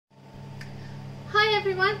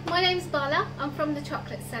everyone, my name's Bala. I'm from the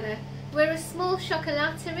Chocolate Cellar. We're a small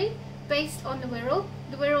chocolaterie based on the Wirral.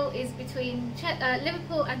 The Wirral is between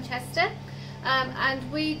Liverpool and Chester,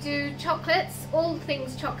 and we do chocolates, all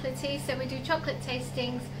things chocolatey. So we do chocolate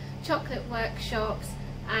tastings, chocolate workshops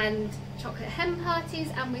and chocolate hen parties,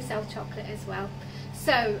 and we sell chocolate as well.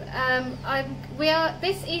 So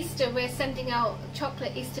this Easter we're sending out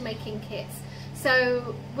chocolate Easter making kits.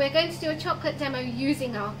 So we're going to do a chocolate demo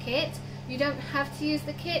using our kit. You don't have to use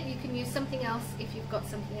the kit, you can use something else if you've got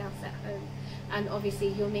something else at home, and obviously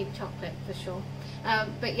you'll need chocolate for sure.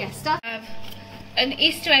 But yeah, we have an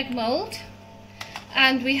Easter egg mould,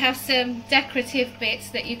 and we have some decorative bits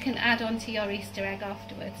that you can add onto your Easter egg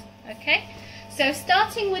afterwards. Okay, so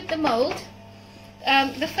starting with the mould,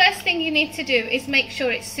 the first thing you need to do is make sure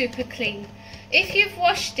it's super clean. If you've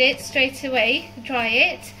washed it straight away, dry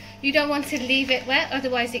it. You don't want to leave it wet,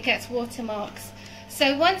 otherwise it gets watermarks.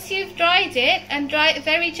 So once you've dried it, and dry it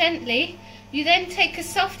very gently, you then take a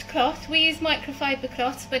soft cloth. We use microfiber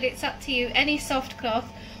cloths, but it's up to you. Any soft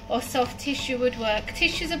cloth or soft tissue would work.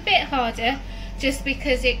 Tissue's a bit harder just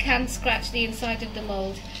because it can scratch the inside of the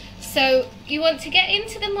mould. So you want to get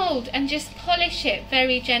into the mould and just polish it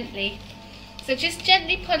very gently. So just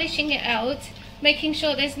gently polishing it out, making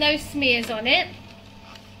sure there's no smears on it.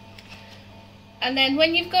 And then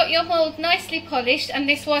when you've got your mould nicely polished, and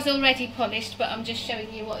this was already polished but I'm just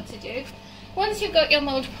showing you what to do. Once you've got your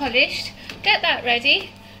mould polished, get that ready.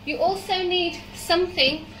 You also need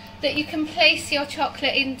something that you can place your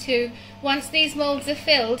chocolate into. Once these moulds are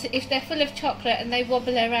filled, if they're full of chocolate and they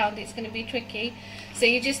wobble around, it's going to be tricky. So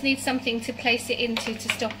you just need something to place it into to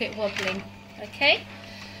stop it wobbling. Okay?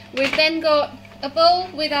 We've then got a bowl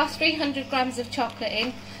with our 300 grams of chocolate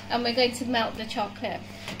in, and we're going to melt the chocolate.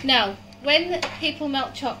 Now, when people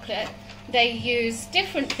melt chocolate, they use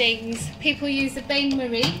different things. People use a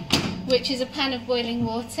bain-marie, which is a pan of boiling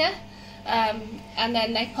water, and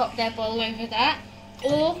then they pop their bowl over that,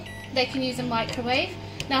 or they can use a microwave.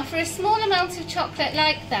 Now, for a small amount of chocolate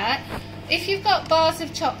like that, if you've got bars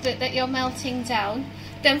of chocolate that you're melting down,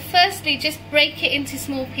 then firstly just break it into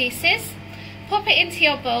small pieces, pop it into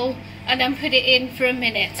your bowl, and then put it in for a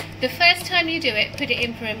minute. The first time you do it, put it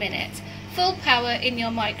in for a minute. Full power in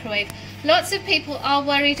your microwave. Lots of people are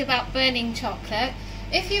worried about burning chocolate.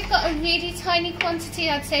 If you've got a really tiny quantity,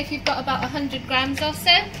 I'd say if you've got about 100 grams or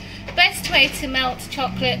so, best way to melt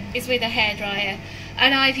chocolate is with a hairdryer.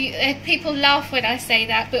 And people laugh when I say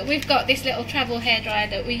that, but we've got this little travel hairdryer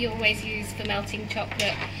that we always use for melting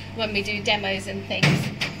chocolate when we do demos and things.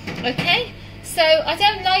 Okay, so I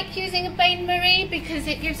don't like using a bain-marie because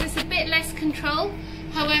it gives us a bit less control.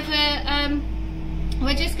 However,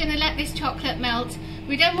 we're just going to let this chocolate melt.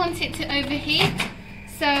 We don't want it to overheat,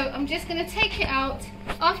 so I'm just going to take it out.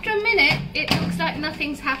 After a minute, it looks like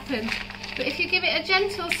nothing's happened, but if you give it a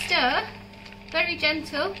gentle stir, very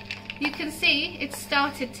gentle, you can see it's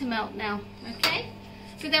started to melt now. Okay,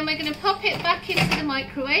 so then we're going to pop it back into the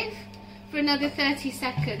microwave for another 30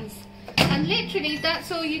 seconds, and literally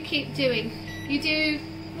that's all you keep doing. You do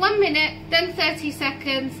 1 minute, then 30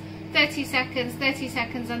 seconds, 30 seconds, 30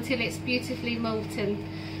 seconds until it's beautifully molten.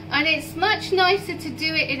 And it's much nicer to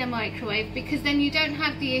do it in a microwave because then you don't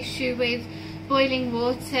have the issue with boiling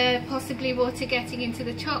water, possibly water getting into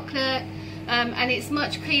the chocolate, and it's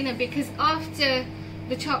much cleaner because after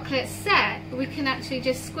the chocolate's set, we can actually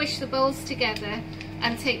just squish the bowls together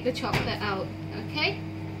and take the chocolate out. Okay,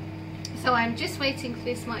 so I'm just waiting for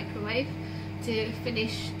this microwave to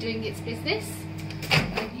finish doing its business,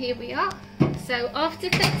 and here we are. So after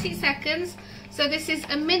 30 seconds, so this is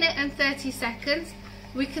a minute and 30 seconds,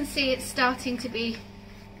 we can see it's starting to be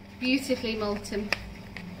beautifully molten.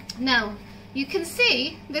 Now, you can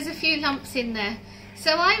see there's a few lumps in there.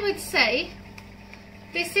 So I would say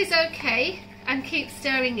this is okay, and keep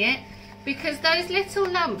stirring it because those little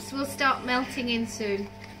lumps will start melting in soon.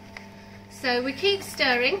 So we keep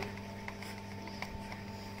stirring,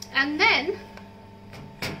 and then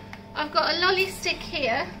I've got a lolly stick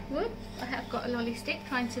here. Whoop, I have got a lolly stick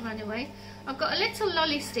trying to run away. I've got a little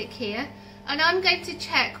lolly stick here, and I'm going to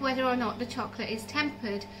check whether or not the chocolate is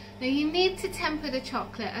tempered. Now you need to temper the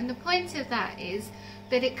chocolate, and the point of that is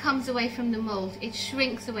that it comes away from the mould. It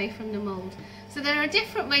shrinks away from the mould. So there are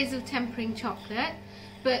different ways of tempering chocolate,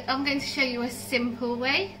 but I'm going to show you a simple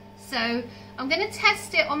way. So I'm going to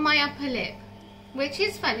test it on my upper lip, which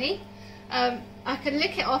is funny. I can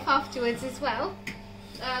lick it off afterwards as well.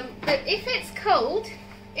 But if it's cold,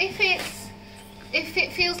 if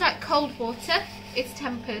it feels like cold water, it's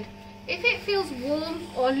tempered. If it feels warm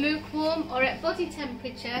or lukewarm or at body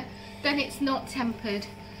temperature, then it's not tempered.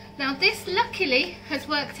 Now this luckily has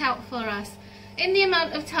worked out for us. In the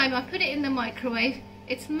amount of time I put it in the microwave,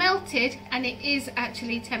 it's melted and it is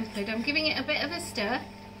actually tempered. I'm giving it a bit of a stir.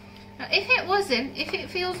 Now if it wasn't, if it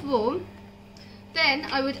feels warm, then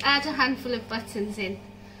I would add a handful of buttons in,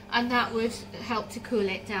 and that would help to cool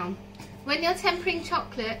it down. When you're tempering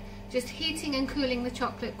chocolate, just heating and cooling the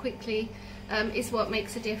chocolate quickly is what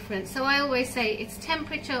makes a difference. So I always say it's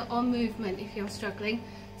temperature or movement if you're struggling.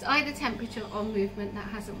 It's either temperature or movement that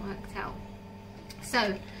hasn't worked out.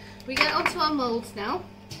 So we get onto our molds now.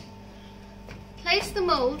 Place the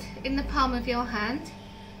mold in the palm of your hand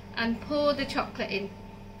and pour the chocolate in.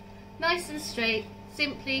 Nice and straight,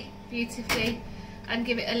 simply, beautifully, and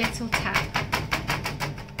give it a little tap.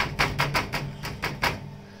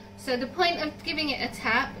 So the point of giving it a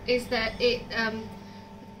tap is that it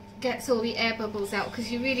gets all the air bubbles out,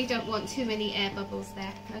 because you really don't want too many air bubbles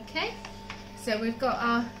there. Okay, so we've got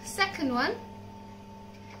our second one,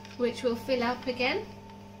 which will fill up again,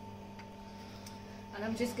 and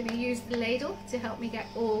I'm just going to use the ladle to help me get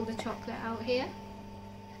all the chocolate out here.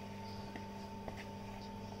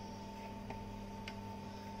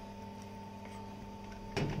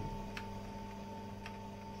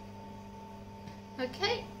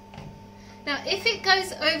 Okay, now if it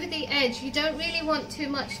goes over the edge, you don't really want too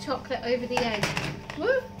much chocolate over the edge.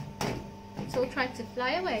 Woo! It's all trying to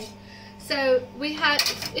fly away. So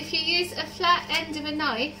if you use a flat end of a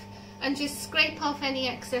knife and just scrape off any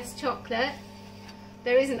excess chocolate,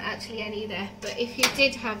 there isn't actually any there, but if you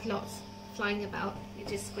did have lots flying about, you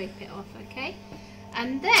just scrape it off, okay?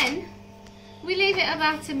 And then we leave it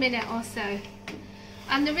about a minute or so.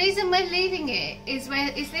 And the reason we're leaving it is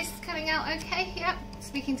is this coming out okay? Yep,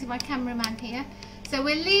 speaking to my cameraman here. So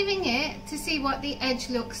we're leaving it to see what the edge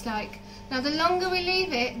looks like. Now the longer we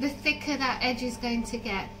leave it, the thicker that edge is going to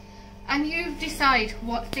get. And you decide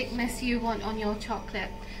what thickness you want on your chocolate.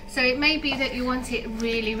 So it may be that you want it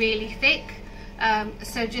really, really thick,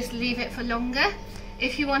 so just leave it for longer.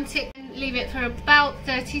 If you want it, leave it for about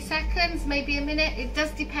 30 seconds, maybe a minute. It does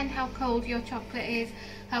depend how cold your chocolate is,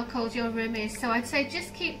 how cold your room is. So I'd say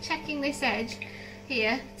just keep checking this edge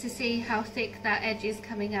here to see how thick that edge is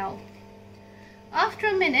coming out. After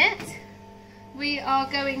a minute, we are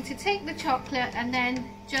going to take the chocolate and then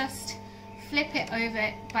just flip it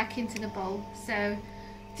over back into the bowl. So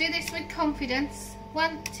do this with confidence.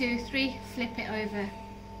 1, 2, 3, flip it over.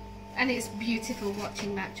 And it's beautiful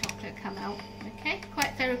watching that chocolate come out. Okay,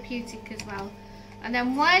 quite therapeutic as well. And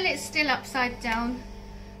then while it's still upside down,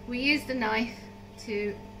 we use the knife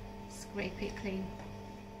to scrape it clean.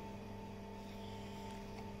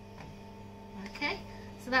 Okay,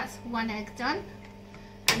 so that's one egg done.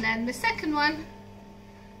 And then the second one,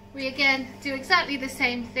 we again do exactly the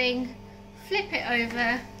same thing. Flip it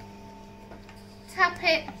over, tap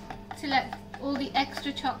it to let all the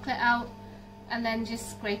extra chocolate out, and then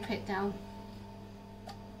just scrape it down.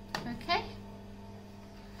 Okay,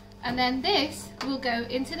 and then this will go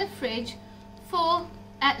into the fridge for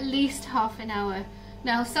at least half an hour.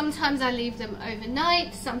 Now sometimes I leave them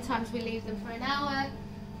overnight, sometimes we leave them for an hour,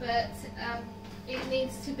 but it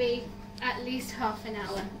needs to be at least half an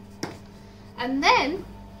hour. And then,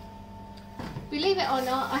 believe it or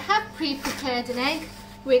not, I have pre-prepared an egg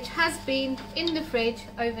which has been in the fridge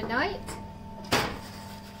overnight.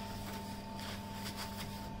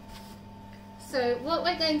 So what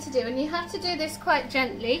we're going to do, and you have to do this quite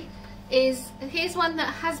gently, is here's one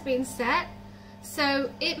that has been set.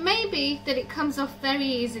 So it may be that it comes off very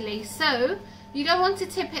easily, so you don't want to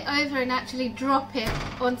tip it over and actually drop it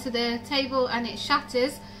onto the table and it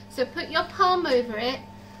shatters. So put your palm over it,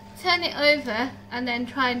 turn it over, and then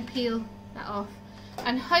try and peel that off.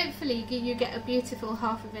 And hopefully you get a beautiful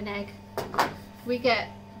half of an egg. We get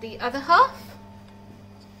the other half,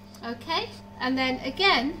 okay, and then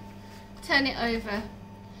again turn it over.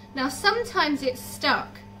 Now sometimes it's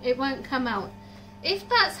stuck, it won't come out. If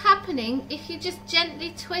that's happening, if you just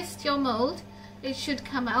gently twist your mold, it should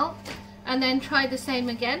come out. And then try the same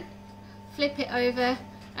again, flip it over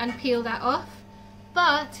and peel that off.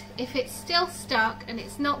 But if it's still stuck and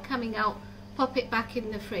it's not coming out, pop it back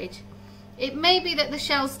in the fridge. It may be that the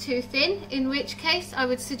shell's too thin, in which case I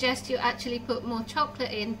would suggest you actually put more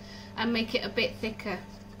chocolate in and make it a bit thicker.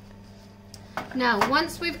 Now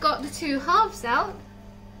once we've got the two halves out,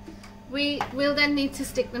 we will then need to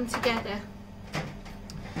stick them together.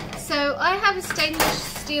 So I have a stainless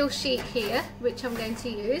steel sheet here which I'm going to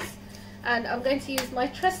use, and I'm going to use my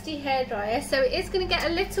trusty hairdryer, so it is going to get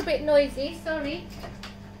a little bit noisy, sorry.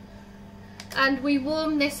 And we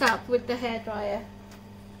warm this up with the hairdryer.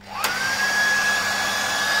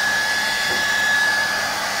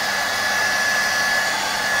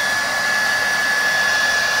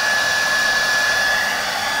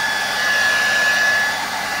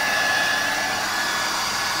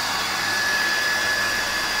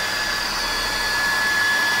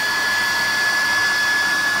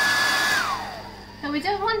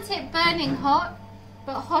 hot,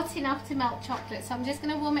 but hot enough to melt chocolate. So I'm just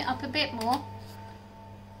going to warm it up a bit more.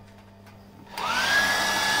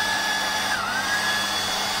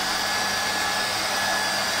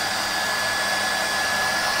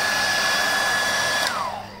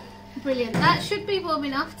 Brilliant, that should be warm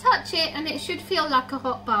enough. Touch it and it should feel like a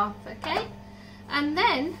hot bath, okay? And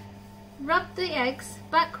then rub the eggs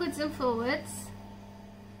backwards and forwards,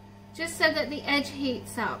 just so that the edge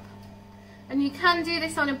heats up. And you can do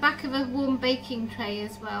this on the back of a warm baking tray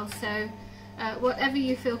as well, so whatever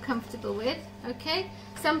you feel comfortable with, okay?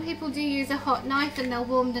 Some people do use a hot knife and they'll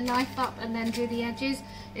warm the knife up and then do the edges.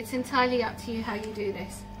 It's entirely up to you how you do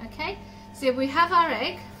this, okay? So we have our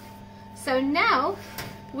egg. So now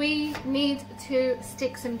we need to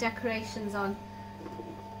stick some decorations on.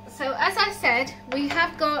 So as I said, we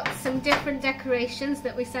have got some different decorations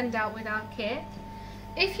that we send out with our kit.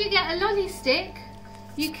 If you get a lolly stick,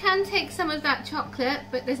 you can take some of that chocolate,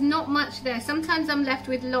 but there's not much there. Sometimes I'm left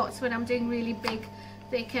with lots when I'm doing really big,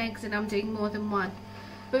 thick eggs and I'm doing more than one.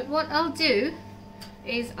 But what I'll do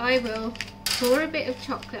is I will pour a bit of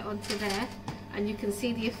chocolate onto there, and you can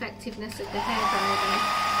see the effectiveness of the hairdryer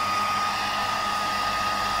there.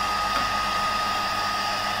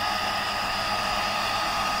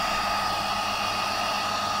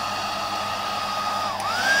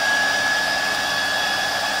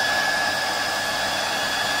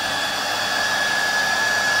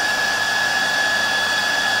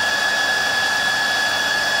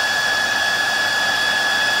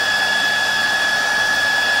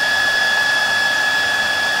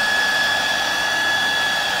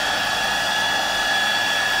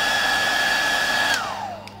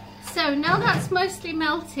 So now that's mostly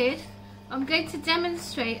melted, I'm going to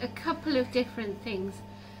demonstrate a couple of different things.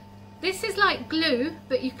 This is like glue,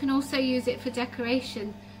 but you can also use it for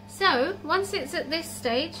decoration. So once it's at this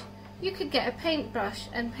stage, you could get a paintbrush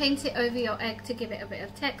and paint it over your egg to give it a bit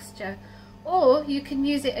of texture. Or you can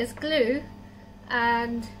use it as glue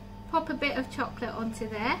and pop a bit of chocolate onto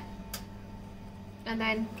there, and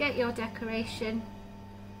then get your decoration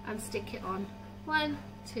and stick it on. 1,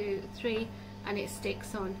 2, 3, and it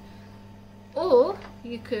sticks on. Or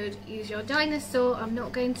you could use your dinosaur. I'm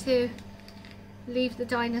not going to leave the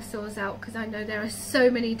dinosaurs out because I know there are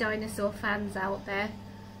so many dinosaur fans out there.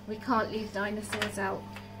 We can't leave dinosaurs out.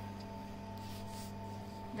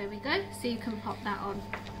 There we go, so you can pop that on.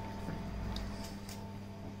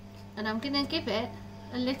 And I'm going to give it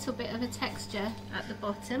a little bit of a texture at the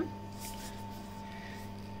bottom.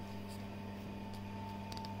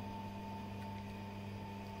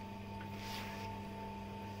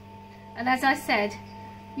 And as I said,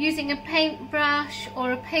 using a paintbrush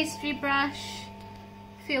or a pastry brush,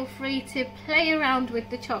 feel free to play around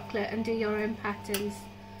with the chocolate and do your own patterns.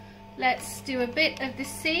 Let's do a bit of the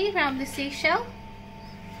sea around the seashell.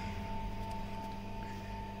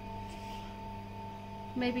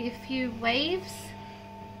 Maybe a few waves.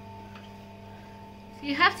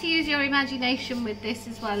 You have to use your imagination with this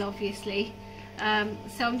as well, obviously.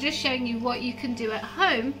 So I'm just showing you what you can do at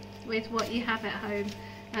home with what you have at home.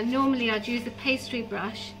 And normally I'd use a pastry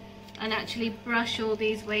brush and actually brush all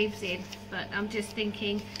these waves in, but I'm just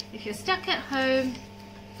thinking if you're stuck at home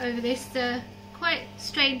over this quite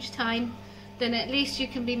strange time, then at least you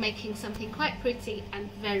can be making something quite pretty and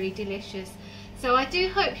very delicious. So I do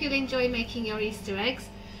hope you'll enjoy making your Easter eggs.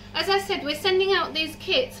 As I said, we're sending out these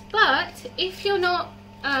kits, but if you're not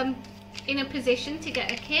in a position to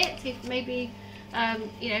get a kit, if maybe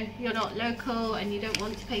you know, you're not local and you don't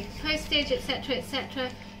want to pay for postage, etc, etc,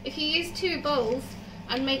 if you use 2 bowls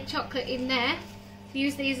and make chocolate in there,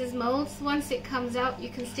 use these as molds. Once it comes out, you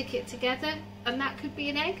can stick it together and that could be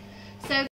an egg. So